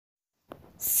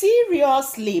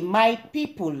Seriously, my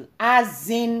people, as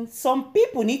in some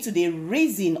people need to dey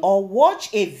reason or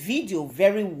watch a video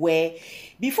very well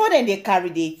before dem dey carry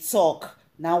dey talk.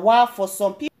 Na why for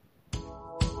some people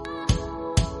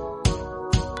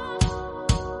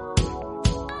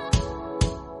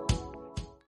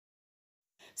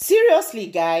seriously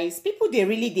guys, people dey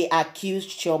really dey accuse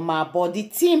Chioma, but the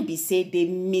thing be say they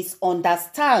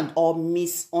misunderstand or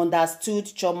misunderstood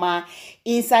Chioma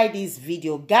inside this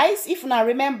video. Guys, if una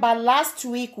remember last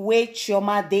week wey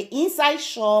Chioma dey inside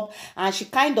shop and she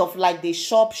kind of like dey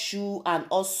shop shoe and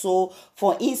also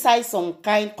for inside some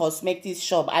kind cosmetics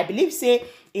shop, I believe say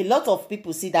a lot of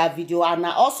people see that video and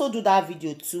I also do that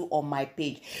video too on my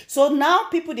page. So now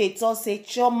people dey talk say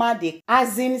Chioma dey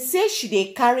as in say she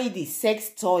dey carry the sex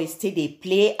toys till dey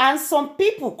play, and some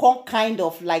people come kind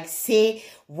of like say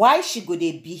why she go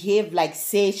dey behave like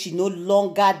say she no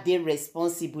longer dey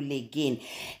responsible again.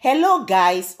 Hello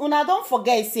guys, una don't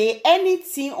forget say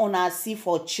anything una see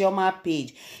for Chioma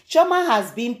page, Chioma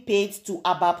has been paid to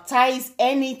baptize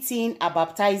anything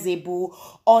baptizable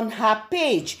on her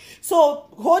page. So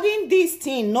holding this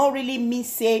thing no really mean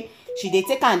say she dey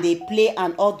take and dey play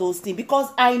and all those things, because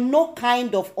I no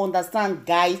kind of understand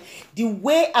guys the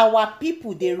way our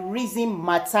people dey reason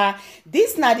matter.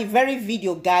 This na the very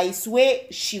video guys where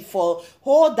she for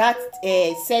hold that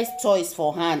sex toys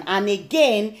for hand, and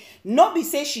again no be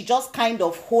say she just kind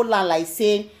of hold am like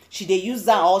say she dey use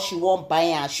that or she won't buy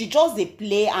am. She just dey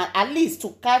play and at least to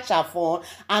catch her phone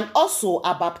and also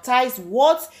baptize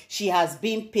what she has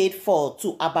been paid for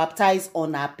to baptize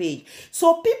on her page.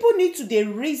 So people need to dey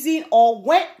reason, or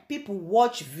when people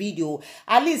watch video,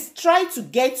 at least try to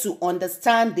get to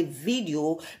understand the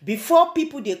video before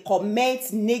people dey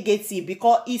comment negative,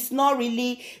 because it's not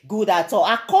really good at all.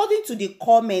 According to the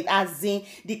comment, as in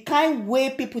the kind way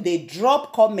people dey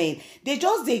drop comment, they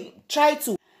just dey try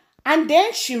to. And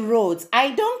then she wrote,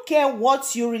 I don't care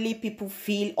what you really people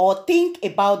feel or think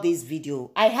about this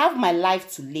video. I have my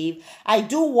life to live. I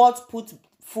do what put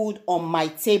food on my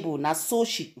table. Now so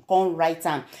she can't write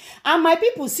am. And my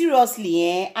people,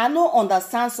 seriously, I no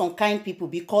understand some kind people,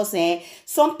 because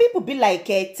some people be like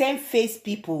 10-faced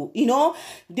people. You know,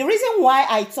 the reason why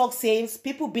I talk says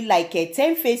people be like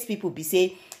 10-faced people be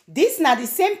say, this na the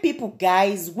same people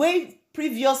guys wey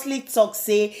previously talk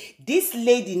say this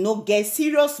lady no get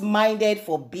serious minded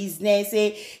for business,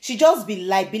 she just be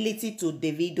liability to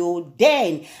Davido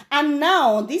then, and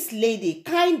now this lady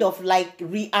kind of like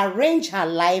rearrange her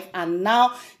life, and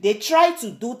now they try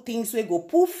to do things wey go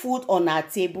put food on her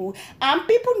table, and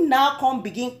people now come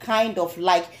begin kind of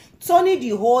like turning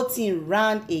the whole thing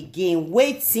round again.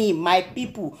 Waiting, my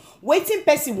people, waiting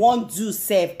person won't do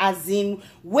sef, as in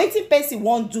waiting person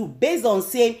won't do based on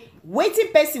say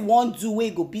wetin person wan do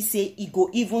wey go be say e go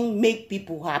even make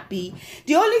people happy.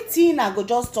 The only thing I go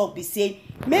just talk be say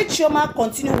make Chioma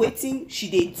continue wetin she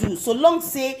dey do, so long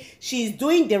say she is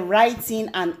doing the right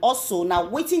thing, and also now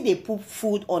wetin dey put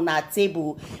food on her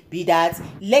table be that,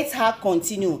 let her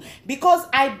continue. Because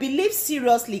I believe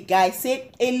seriously guys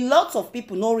say a lot of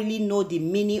people no really know the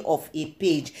meaning of a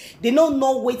page. They don't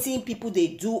know wetin people they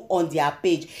do on their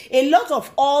page. A lot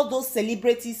of all those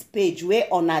celebrities page where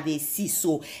una dey see,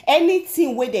 so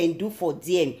anything wey dem do for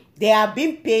them, they are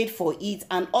being paid for it,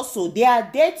 and also they are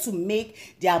there to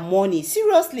make their money.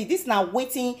 Seriously, this now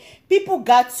waiting people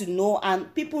got to know,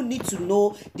 and people need to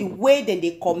know the way that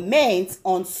they comment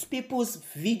on people's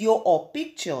video or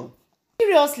picture.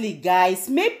 Seriously guys,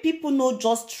 make people no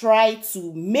just try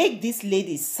to make this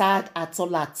lady sad at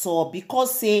all,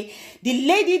 because say the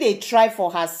lady they try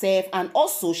for herself, and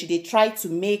also she they try to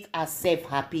make herself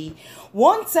happy.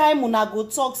 One time una go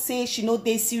talk say she no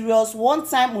dey serious, one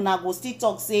time una go still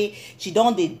talk say she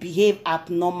don't dey behave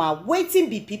abnormal. Waiting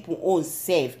be people own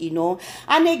self, you know.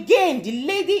 And again the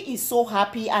lady is so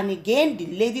happy, and again the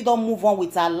lady don't move on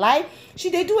with her life. She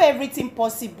they do everything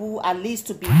possible at least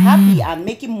to be happy and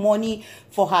making money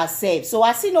for herself. So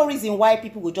I see no reason why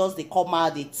people will just they come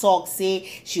out, they talk, say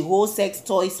she holds sex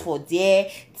toys for there,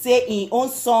 say in own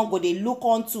song go they look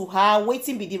on to her,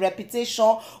 waiting be the reputation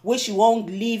where she won't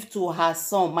leave to her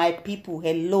son. My people,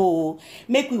 hello,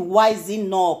 make we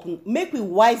wisen up, make we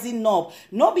wisen up.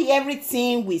 Not be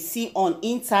everything we see on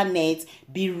internet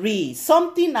be real.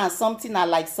 Something and something are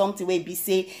like something where be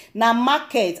say na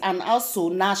market and also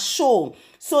na show.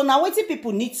 So now wetin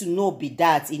people need to know be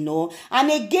that, you know. And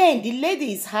again the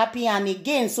lady is happy, and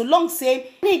again so long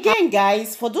say, and again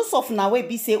guys, for those of una wey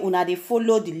be say una dey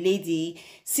follow the lady,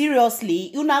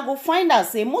 seriously, una go find out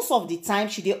say most of the time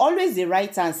she dey always dey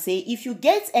write and say if you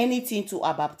get anything to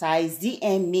baptize,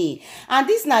 DM me. And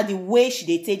this na the way she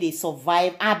dey take dey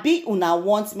survive. Abi una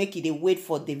want make e dey wait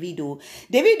for Davido.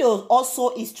 Davido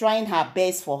also is trying her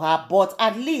best for her, but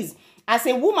at least as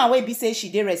a woman wey be say she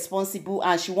dey responsible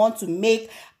and she want to make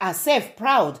herself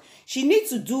proud, she need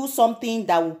to do something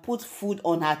that will put food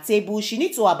on her table. She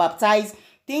need to baptize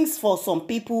things for some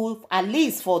people, at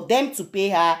least for them to pay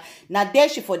her. Na there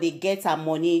she for dey get her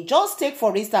money. Just take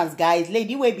for instance, guys,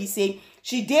 lady wey be say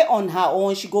she dey on her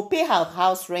own, she go pay her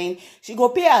house rent, she go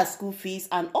pay her school fees,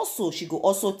 and also she go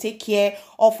also take care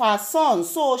of her son.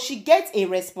 So she get a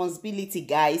responsibility,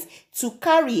 guys, to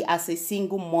carry as a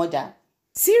single mother.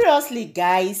 Seriously,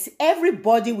 guys,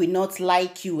 everybody will not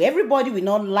like you. Everybody will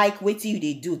not like wetin you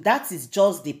dey do. That is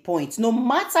just the point. No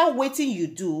matter wetin you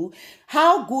do,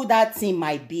 how good that thing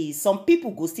might be, some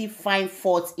people go still find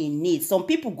fault in it. Some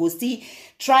people go still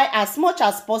try as much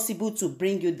as possible to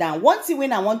bring you down. One thing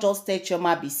when I want just tell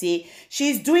Chioma be say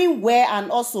she's doing well,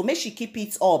 and also make she keep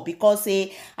it up, because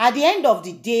at the end of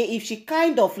the day, if she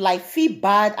kind of like feel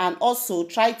bad and also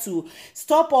try to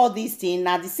stop all these things,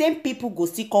 now the same people go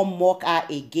still come mock her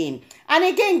again. And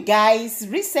again, guys,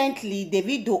 recently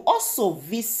Davido also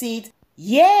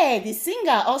the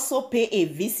singer also pay a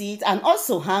visit and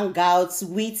also hang out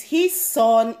with his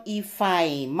son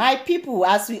Ifeanyi. My people,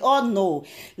 as we all know,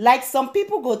 like some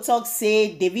people go talk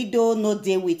say Davido no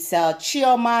dey with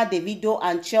Chioma, Davido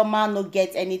and Chioma no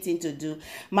get anything to do.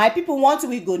 My people, want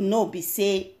we go know be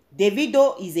say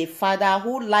Davido is a father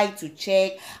who like to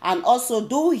check and also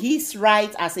do his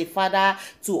right as a father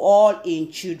to all in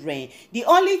children. The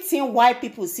only thing why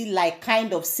people see like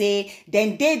kind of say they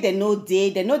know they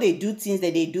do things,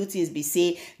 that they do things be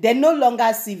say they no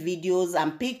longer see videos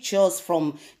and pictures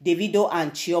from Davido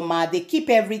and Chioma. They keep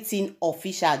everything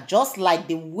official, just like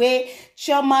the way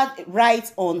Chioma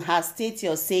writes on her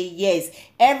status say yes,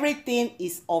 everything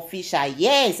is official.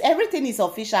 Yes, everything is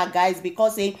official, guys,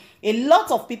 because a lot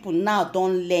of people now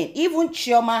don't learn. Even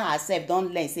Chioma herself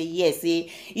don't learn. Say yes,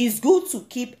 it's good to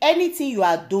keep anything you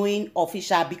are doing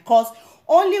official, because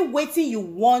only waiting you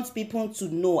want people to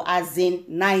know, as in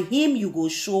na him you go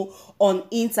show on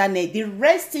internet. The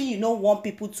rest thing you don't want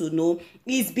people to know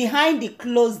is behind the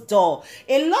closed door.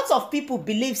 A lot of people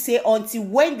believe say until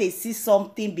when they see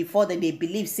something before then they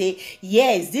believe say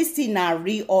yes, this thing na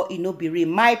real or it no be real.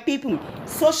 My people,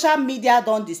 social media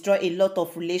don't destroy a lot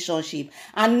of relationship,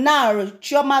 and now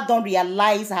Chioma don't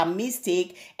realize her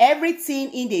mistake.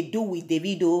 Everything in they do with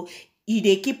Davido,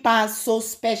 they keep her so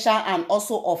special and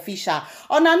also official.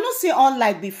 And I know say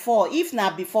unlike before, if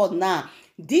not before now,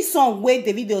 this one wey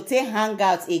Davido take hang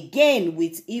out again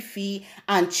with Ify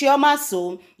and Chioma,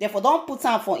 so therefore don't put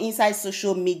am for inside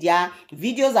social media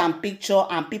videos and picture,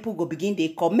 and people go begin dey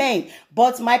comment.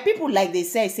 But my people, like they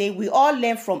say we all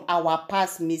learn from our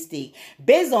past mistake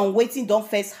based on wetin don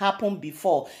first happen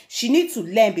before. She need to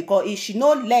learn, because if she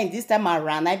no learn this time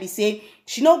around, I be say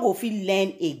she no go fit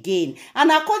learn again.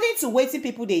 And according to wetin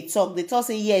people they talk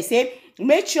say yes,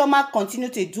 make Chioma continue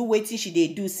to do wetin she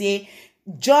dey do. Say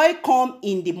joy come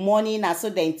in the morning, and so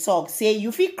then talk say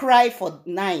you fit cry for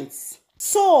nights.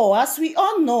 So as we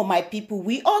all know, my people,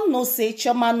 we all know say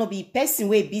Chioma no be person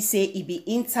wey be say e be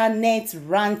internet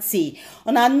ranty.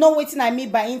 And I know wetin I mean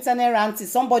by internet ranty.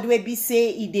 Somebody wey be say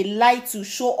e dey like to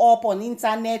show up on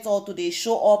internet or to dey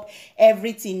show up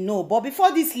everything. No, but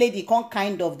before this lady come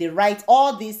kind of dey write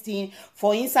all these things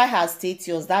for inside her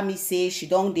status, that means say she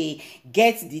don dey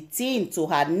get the thing to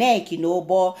her neck, you know.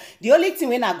 But the only thing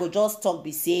when I go just talk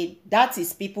be say that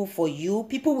is people for you.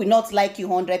 People will not like you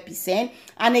 100%.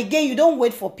 And again, you don't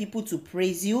wait for people to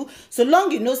praise you. So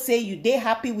long you know say you dey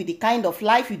happy with the kind of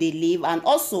life you dey live, and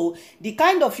also the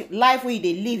kind of life where you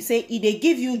dey live, say e dey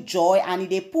give you joy and e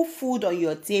dey put food on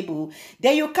your table,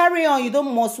 then you carry on. You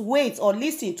don't must wait or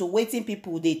listen to waiting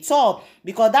people they talk,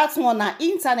 because that's one na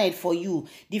internet for you.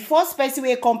 The first person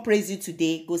wey come praise you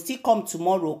today go still come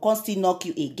tomorrow, come still knock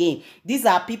you again. These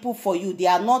are people for you. They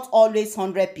are not always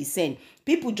 100%.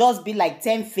 People just be like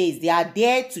 10 face. They are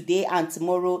there today and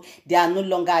tomorrow they are no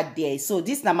longer there. So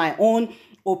this na my own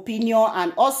opinion,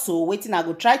 and also waiting I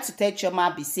go try to tell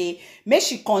Chioma be say make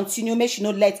she continue, make she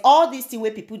no let all these things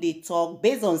where people they talk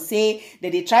based on say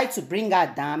that they try to bring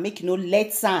her down, make you no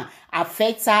let her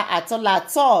affect her at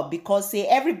all, because say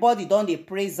everybody don't they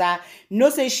praise her,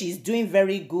 no say she's doing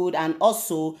very good, and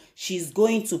also she's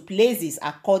going to places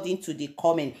according to the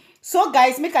comment. So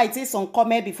guys, make I take some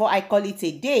comment before I call it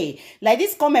a day. Like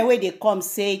this comment where they come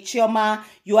say, Chioma,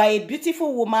 you are a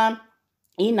beautiful woman.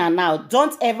 in and out.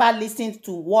 Don't ever listen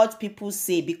to what people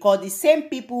say, because the same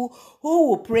people who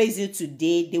will praise you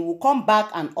today, they will come back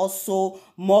and also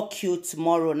mock you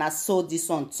tomorrow. Now, so this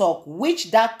one talk,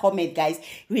 which that comment, guys,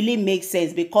 really makes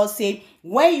sense, because say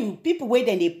when you people wait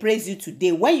and they praise you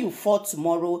today, when you fall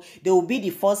tomorrow, they will be the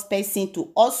first person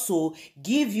to also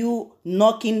give you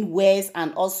knocking words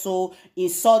and also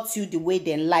insult you the way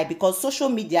they like, because social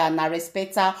media are not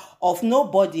respecter of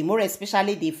nobody, more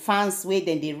especially the fans way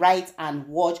then they write and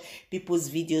watch people's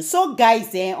videos. So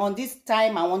guys, on this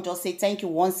time I want to say thank you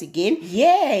once again.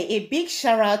 Yeah, a big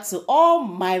shout out to all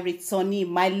my returning,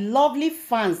 my lovely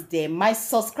fans there, my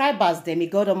subscribers there. May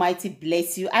God Almighty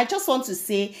bless you. I just want to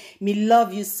say me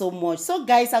love you so much. So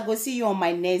guys, I go see you on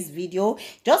my next video.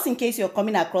 Just in case you're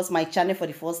coming across my channel for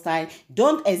the first time,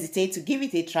 don't hesitate to give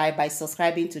it a try by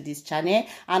subscribing to this channel,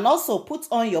 and also put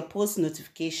on your post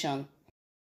notification.